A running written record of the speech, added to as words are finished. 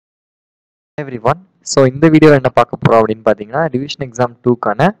everyone. So இந்த வீடியோவில் என்ன பார்க்க போகிறோம் அப்படின்னு பார்த்தீங்கன்னா division exam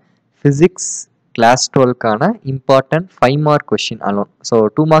 2க்கான physics class 12க்கான important 5 mark question alone. So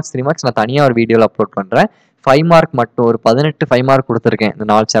 2 marks 3 marks நான் தனியாக ஒரு வீடியோவில் அப்லோட் பண்ணுறேன். 5 மார்க் மட்டும் ஒரு 18 5 மார்க் கொடுத்துருக்கேன். இந்த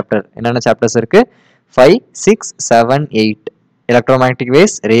 4 சாப்டர் என்னென்ன சாப்டர்ஸ் இருக்குது? 5, 6, 7, 8 electromagnetic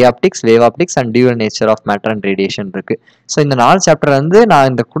waves, ray optics, wave optics and dual nature of matter and radiation இருக்குது. ஸோ இந்த 4 சாப்டர் வந்து நான்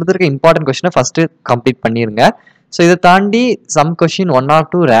இந்த கொடுத்துருக்க இம்பார்ட்டன்ட் கொஷினை ஃபஸ்ட்டு கம்ப்ளீட் பண்ணிடுங்க. ஸோ இதை தாண்டி சம் கொஷின் 1 or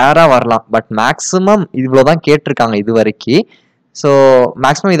 2 ரேராக வரலாம், பட் மேக்ஸிமம் இவ்வளோ தான் கேட்டிருக்காங்க இது வரைக்கும். ஸோ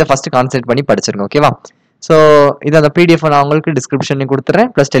மேக்ஸிமம் இதை ஃபஸ்ட்டு கான்சென்ட்ரேட் பண்ணி படிச்சிருங்க, ஓகேவா? ஸோ இது அந்த பிடிஎஃப் நான் உங்களுக்கு டிஸ்கிரிப்ஷன்லையும் கொடுத்துட்றேன்,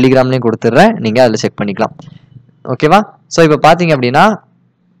 ப்ளஸ் டெலிகிராம்லையும் கொடுத்துட்றேன், நீங்கள் அதில் செக் பண்ணிக்கலாம், ஓகேவா? ஸோ இப்போ பார்த்தீங்க அப்படின்னா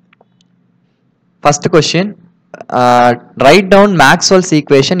first question, write down Maxwell's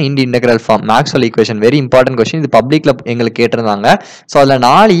equation இன் integral form. Maxwell equation very important question. இது பப்ளிக்ல எங்களுக்கு கேட்டிருந்தாங்க. ஸோ அதில்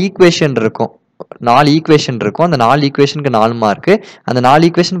 4 ஈக்குவேஷன் இருக்கும். அந்த 4 ஈக்குவேஷனுக்கு 4 மார்க்கு. அந்த 4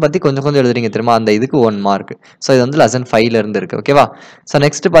 ஈக்குவேஷன் பற்றி கொஞ்சம் எழுதுறீங்க தெரியுமா, அந்த இதுக்கு 1 மார்க். ஸோ இது வந்து லெசன் 5ல இருந்து இருக்கு, ஓகேவா? ஸோ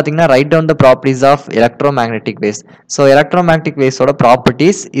நெக்ஸ்ட் பார்த்தீங்கன்னா write down the properties of electromagnetic waves. So electromagnetic வேவ்ஸோட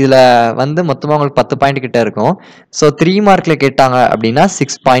properties இதில் வந்து மொத்தமாக உங்களுக்கு 10 பாயிண்ட் கிட்ட இருக்கும். ஸோ 3 மார்க்ல கேட்டாங்க அப்படின்னா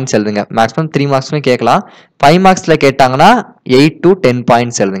 6 பாயிண்ட்ஸ் எழுதுங்க. மேக்ஸிமம் 3 மார்க்ஸ்மே கேட்கலாம். 5 மார்க்ஸ்ல கேட்டாங்கன்னா 8 to 10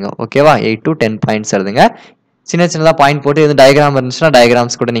 பாயிண்ட்ஸ் எழுதுங்க, ஓகேவா? 8 to 10 பாயிண்ட்ஸ் எழுதுங்க. சின்னதாக பாயிண்ட் போட்டு எது டயக்ராம் இருந்துச்சுன்னா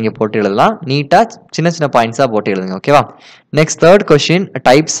டயக்ராம்ஸ் கூட நீங்கள் போட்டு எழுதலாம். நீட்டாக சின்ன பாயிண்ட்ஸாக போட்டு எழுதுங்க, ஓகேவா? Next third question,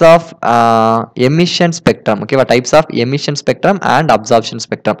 types of emission spectrum, ஓகேவா? Types of emission spectrum and absorption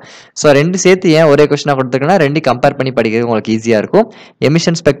spectrum. So ரெண்டு சேர்த்து ஏன் ஒரே கொஸ்டினாக கொடுத்துருக்குன்னா ரெண்டு கம்பேர் பண்ணி படிக்கிறது உங்களுக்கு ஈஸியாக இருக்கும்.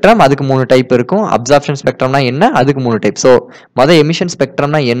 எமிஷன் ஸ்பெக்ட்ரம் அதுக்கு 3 டைப் இருக்கும். அப்சார்ப்ஷன் ஸ்பெக்ட்ரம்னா என்ன, அதுக்கு 3 டைப். ஸோ எமிஷன்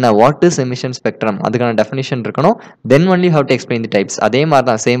ஸ்பெக்ட்ரம்னா என்ன, வாட் இஸ் எமிஷன் ஸ்பெக்ட்ரம், அதுக்கான டெஃபினிஷன் இருக்கணும். Then only have to explain the types. அதே மாதிரி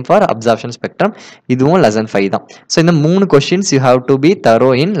தான் சேம் ஃபார் அப்சார்ப்ஷன் ஸ்பெக்ட்ரம். இதுவும் லெசன் 5 தான். ஸோ இந்த 3 questions you have to be தரோ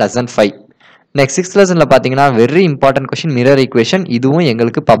இன் லெசன் 5. நெக்ஸ்ட் 6th லெசன்ல பார்த்தீங்கன்னா very important question, mirror equation. இதுவும்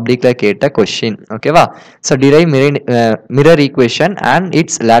எங்களுக்கு பப்ளிக்ல கேட்ட கொஸ்டின், ஓகேவா? So drive mirror equation and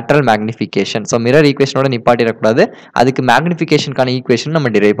it's lateral magnification. So mirror ஈக்குவேஷனோட நிப்பாட்டிடக்கூடாது, அதுக்கு மேக்னிஃபிகேஷனுக்கான ஈக்குவேஷன்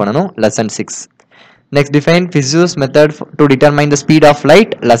நம்ம டிரைவ் பண்ணணும், lesson 6. Next define physics method to determine the speed of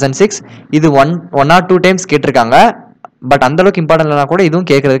light, lesson 6. இது 1 or 2 டைம்ஸ் கேட்டிருக்காங்க, பட் அந்த அளவுக்கு இம்பார்ட்டன்ட் இல்லைனா கூட இதுவும்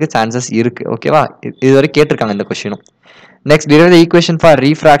கேட்கறதுக்கு சான்சஸ் இருக்கு, ஓகேவா? இதுவரை கேட்டிருக்காங்க இந்த கொஸ்டினும். Next derive the equation for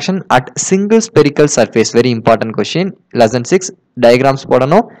refraction at single spherical surface. Very important question, lesson 6. Diagrams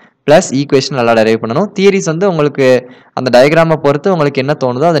போடணும் ப்ளஸ் ஈக்குவேஷன் நல்லா டெரைவ் பண்ணணும். தியரிஸ் வந்து உங்களுக்கு அந்த டயக்ராமை பொறுத்து உங்களுக்கு என்ன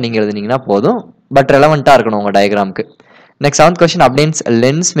தோணுதோ அதை நீங்கள் எழுதினீங்கன்னா போதும், பட் ரெலவெண்ட்டாக இருக்கணும் உங்கள் டயக்ராமுக்கு. Next 7th question, appliance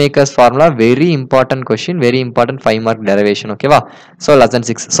lens makers formula. Very important question, very important 5 mark derivation, ஓகேவா? So lesson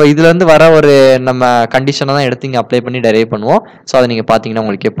 6. ஸோ இதுலேருந்து வர ஒரு நம்ம கண்டிஷனை தான் எடுத்து இங்கே அப்ளை பண்ணி டெரைவ் பண்ணுவோம். ஸோ அதை நீங்கள் பார்த்தீங்கன்னா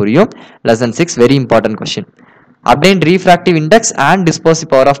உங்களுக்கே புரியும். Lesson 6 very important question. அப்ளைன் refractive index and டிஸ்போசிவ்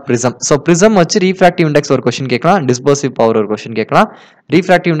power of prism. So prism வச்சு ரீஃப்ராக்டிவ் இண்டெக்ஸ் ஒரு கொஸ்டின் கேட்கலாம், டிஸ்போசிவ் பவர் ஒரு கொஸ்டின் கேட்கலாம்.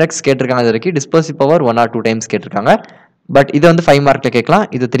 ரீஃப்ராக்டிவ் இண்டெக்ஸ் கேட்டிருக்காங்க இது வரைக்கும், டிஸ்போசிவ் பவர் 1 or 2 டைம்ஸ் கேட்டிருக்காங்க. பட் இது வந்து 5 மார்க்ல கேட்கலாம்,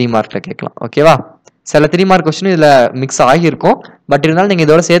 இது 3 மார்க்ல கேட்கலாம், ஓகேவா? சில 3 மார்க் கொஸ்டின் இதில் மிக்ஸ் ஆகியிருக்கும், பட் இருந்தாலும் நீங்கள்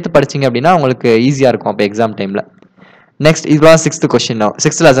இதோட சேர்த்து படிச்சிங்க அப்படின்னா உங்களுக்கு ஈஸியாக இருக்கும் அப்போ எக்ஸாம் டைமில். நெக்ஸ்ட் இவ்வளோ 6th கொஸ்டின்,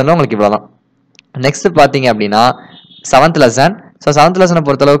 6th லெசனில் உங்களுக்கு இவ்வளோ தான். நெக்ஸ்ட் பார்த்தீங்க அப்படின்னா 7th லெசன். ஸோ 7th லெசனை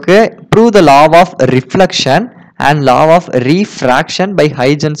பொறுத்தளவுக்கு prove the law of reflection and law of refraction by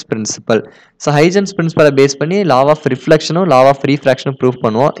Huygens principal. So Huygens பிரின்சிபலை base பண்ணி law of ரிஃப்ளெக்ஷனும் law of ரீஃப்ராக்ஷனும் prove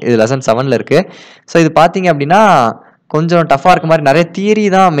பண்ணுவோம். இது லெசன் 7ல் இருக்குது. ஸோ இது பார்த்தீங்க அப்படின்னா கொஞ்சம் டஃபாக இருக்க மாதிரி நிறைய தியரி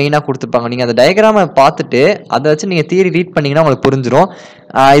தான் மெயினாக கொடுத்துருப்பாங்க. நீங்கள் அந்த டயக்ராமை பார்த்துட்டு அதை வச்சு நீங்கள் தியரி ரீட் பண்ணிங்கன்னா உங்களுக்கு புரிஞ்சிடும்.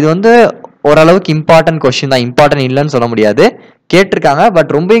 இது வந்து ஓரளவுக்கு இம்பார்ட்டன்ட் கொஸ்டின் தான், இம்பார்ட்டன்ட் இல்லைன்னு சொல்ல முடியாது. கேட்டிருக்காங்க,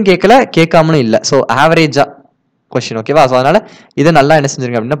 பட் ரொம்பவும் கேட்கல, கேட்காமலும் இல்லை. ஸோ ஆவரேஜாக கொஸ்டின், ஓகேவா? ஸோ அதனால் இதை நல்லா என்ன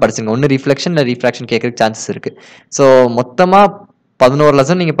செஞ்சுருங்க அப்படின்னா படிச்சுங்க. ஒன்று ரிஃப்ளெக்ஷன் இல்லை ரீஃப்ராக்ஷன் கேட்கறதுக்கு சான்சஸ் இருக்குது. ஸோ மொத்தமாக 11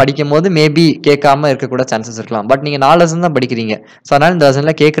 லெசன் நீங்கள் படிக்கும் போது மேபி கேட்காம இருக்கக்கூட சான்சஸ் இருக்கலாம், பட் நீங்கள் 4 லெசன் தான் படிக்கிறீங்க. ஸோ அதனால் இந்த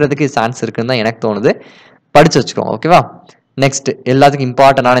லெசனில் கேட்கறதுக்கு சான்ஸ் இருக்குன்னு தான் எனக்கு தோணுது. படிச்சு வச்சுக்கோங்க, ஓகேவா? நெக்ஸ்ட் எல்லாத்துக்கும்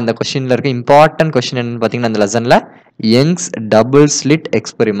இம்பார்ட்டன்டான இந்த கொஸ்டின்ல இருக்க இம்பார்ட்டன்ட் கொஸ்டின் என்னன்னு பார்த்தீங்கன்னா இந்த லெசன்ல யங்ஸ் டபுள் ஸ்லிட்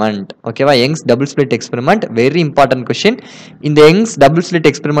எக்ஸ்பெரிமெண்ட், ஓகேவா? Young's double slit experiment very important question. இந்த யங்ஸ் டபுள்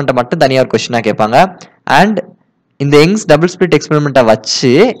ஸ்லிட் எக்ஸ்பெரிமெண்ட்டை மட்டும் தனியாக ஒரு கொஸ்டினாக கேட்பாங்க. அண்ட் இந்த யங்ஸ் டபுள் ஸ்பிளிட் எக்ஸ்பெரிமெண்ட்டை வச்சு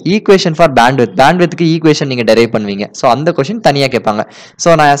ஈக்குவேஷன் ஃபார் பேண்ட்வித்துக்கு ஈக்குவேஷன் நீங்கள் டெரைவ் பண்ணுவீங்க. ஸோ அந்த கொஸ்டின் தனியாக கேட்பாங்க.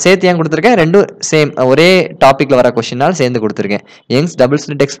 ஸோ நான் சேர்த்து ஏன் கொடுத்துருக்கேன், ரெண்டும் சேம் ஒரே டாப்பிக்கில் வர கொஸ்டினால் சேர்ந்து கொடுத்துருக்கேன். யங்ஸ் டபுள்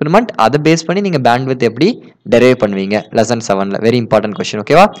ஸ்பிளிட் எக்ஸ்பெரிமெண்ட் அதை பேஸ் பண்ணி நீங்கள் பேண்ட்வித் எப்படி டெரைவ் பண்ணுவீங்க லெசன் 7ல். வெரி இம்பார்ட்டன்ட் கொஸ்டின்,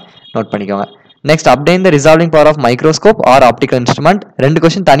 ஓகேவா? நோட் பண்ணிக்கோங்க. Next obtained the resolving power of microscope R optical instrument. 2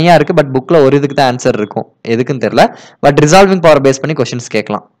 question தனியா இருக்கு, பட் புக்ல ஒரு இதுக்கு தான் ஆன்சர் இருக்கும், எதுக்குன்னு தெரியல. பட் ரிசால்விங் பவர் பேஸ் பண்ணி கொஸ்டின்ஸ்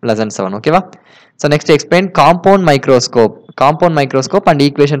கேட்கலாம் லெசன் 7. ஓகேவா? So next explain compound microscope and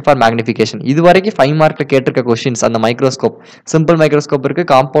equation for magnification. இது வரைக்கும் 5 மார்க்ல கேட்டிருக்க கொஸ்டின்ஸ் அந்த மைக்ரோஸ்கோப், சிம்பிள் மைக்ரோஸ்கோப் இருக்கு,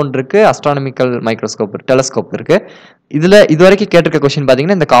 காம்பவுண்ட் இருக்கு, அஸ்ட்ரானமிக்கல் மைக்ரோஸ்கோப், டெலஸ்கோப் இருக்கு. இது வரைக்கும் கேட்டிருக்க கொஸ்டின்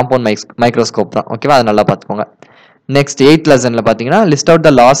பாத்தீங்கன்னா இந்த காம்பவுண்ட் மைக்ரோஸ்கோப் தான். ஓகேவா? அதை நல்லா பார்த்துக்கோங்க. நெக்ஸ்ட் 8th லெசன்ல பாத்தீங்கன்னா list out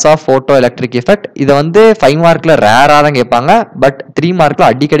the loss of photo electric effect. இதை வந்து 5 மார்க்ல ரேரா தான் கேட்பாங்க, பட் 3 மார்க்ல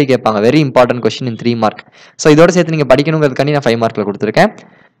அடிக்கடி கேட்பாங்க. Very important question in 3 mark. So இதோட சேர்த்து நீங்க படிக்கணுங்கிறதுக்காண்டி நான் 5 மார்க்ல கொடுத்துருக்கேன்.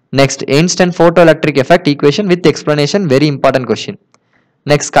 Next instant photo electric effect equation with explanation, very important question.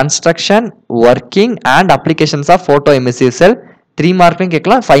 Next construction, working and applications of photo emissive செல். 3 மார்க்லையும்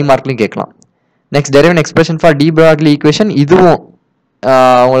கேட்கலாம், 5 மார்க்லையும் கேட்கலாம். Next derive and expression for D ப்ராக்லி equation. இதுவும்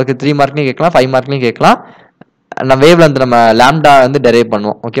உங்களுக்கு 3 மார்க்லையும் கேட்கலாம், 5 மார்க்லையும் கேட்கலாம். நம்ம வேவ்ல வந்து நம்ம லாம்டா வந்து டெரைவ்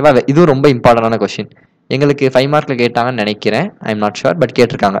பண்ணுவோம். ஓகேவா? இதுவும் ரொம்ப இம்பார்ட்டன்டான கொஸ்டின். எங்களுக்கு 5 மார்க்ல கேட்டாங்கன்னு நினைக்கிறேன், I am not sure, but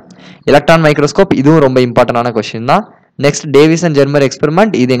கேட்டிருக்காங்க. எலக்ட்ரான் மைக்ரோஸ்கோப், இதுவும் ரொம்ப இம்பார்ட்டன்டான கொஸ்டின் தான். Next Davis and Germer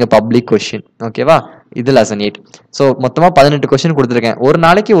experiment, இது எங்க பப்ளிக் கொஸ்டின். ஓகேவா? இது லெசன் 8. ஸோ மொத்தமா 18 கொஸ்டின் கொடுத்துருக்கேன். ஒரு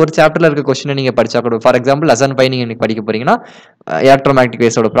நாளைக்கு ஒரு சாப்டர்ல இருக்க கொஸ்டினை நீங்க படிச்சா கூட, ஃபார் எக்ஸாம்பிள் லெசன் 5 நீங்க இன்னைக்கு படிக்க போறீங்கன்னா electromagnetic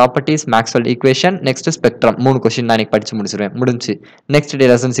வேவ்ஸோட properties, Maxwell equation, next spectrum, 3 question நான் இன்னைக்கு படிச்சு முடிஞ்சு. நெக்ஸ்ட் டே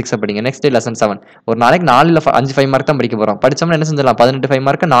லெசன் 6 படிங்க, நெக்ஸ்ட் டே லெசன் 7. ஒரு நாளைக்கு 4 இல்ல 5 5 மார்க் தான் படிக்க போறோம். படிச்சோம்னா என்ன செஞ்சிடலாம், 18 5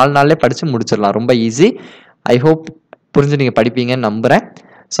 மார்க் 4 நாள்லயே படிச்சு முடிச்சிடலாம். ரொம்ப ஈஸி. ஐ ஹோப் புரிஞ்சு நீங்க படிப்பீங்கன்னு நம்புறேன்.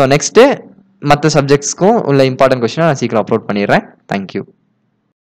 ஸோ நெக்ஸ்ட் மற்ற சப்ஜெக்ட்ஸ்க்கும் உள்ள இம்பார்ட்டன்ட் கொஸ்டினை நான் சீக்கிரம் அப்லோட் பண்ணிடுறேன். தேங்க்யூ.